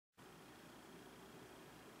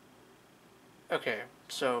Okay,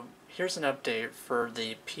 so here's an update for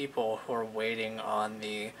the people who are waiting on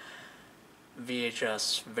the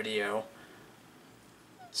VHS video.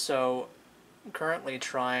 So, I'm currently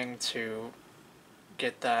trying to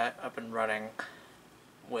get that up and running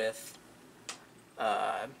with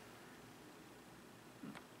uh,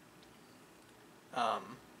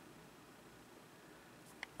 um,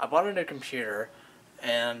 I bought a new computer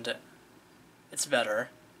and it's better.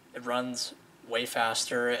 It runs way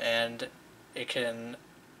faster and it can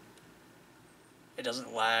it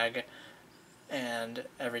doesn't lag and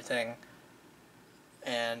everything.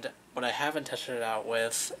 And what I haven't tested it out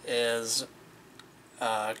with is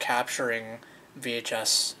capturing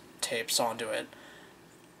VHS tapes onto it.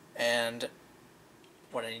 And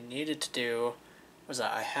what I needed to do was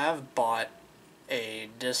that I have bought a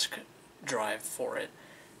disk drive for it.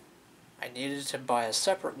 I needed to buy a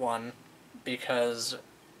separate one because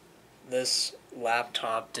this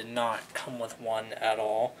laptop did not come with one at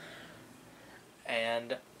all.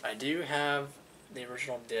 And I do have the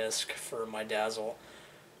original disc for my Dazzle.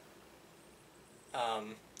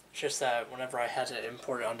 Just that whenever I had to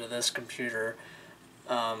import it onto this computer,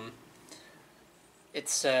 it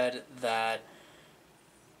said that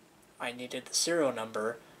I needed the serial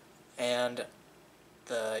number and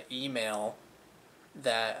the email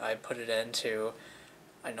that I put it into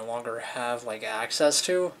I no longer have like access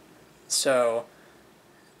to. So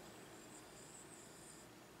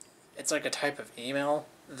it's like a type of email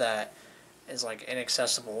that is like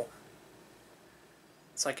inaccessible.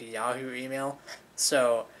 It's like a Yahoo email.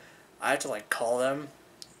 So I have to like call them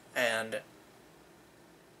and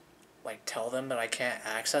like tell them that I can't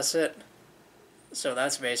access it. So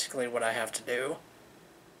that's basically what I have to do.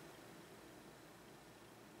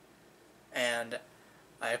 And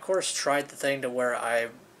I of course tried the thing to where I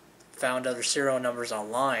found other serial numbers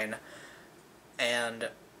online and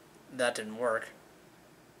that didn't work.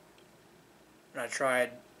 And I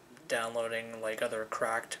tried downloading like other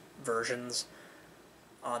cracked versions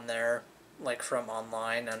on there, like from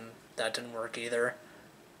online, and that didn't work either.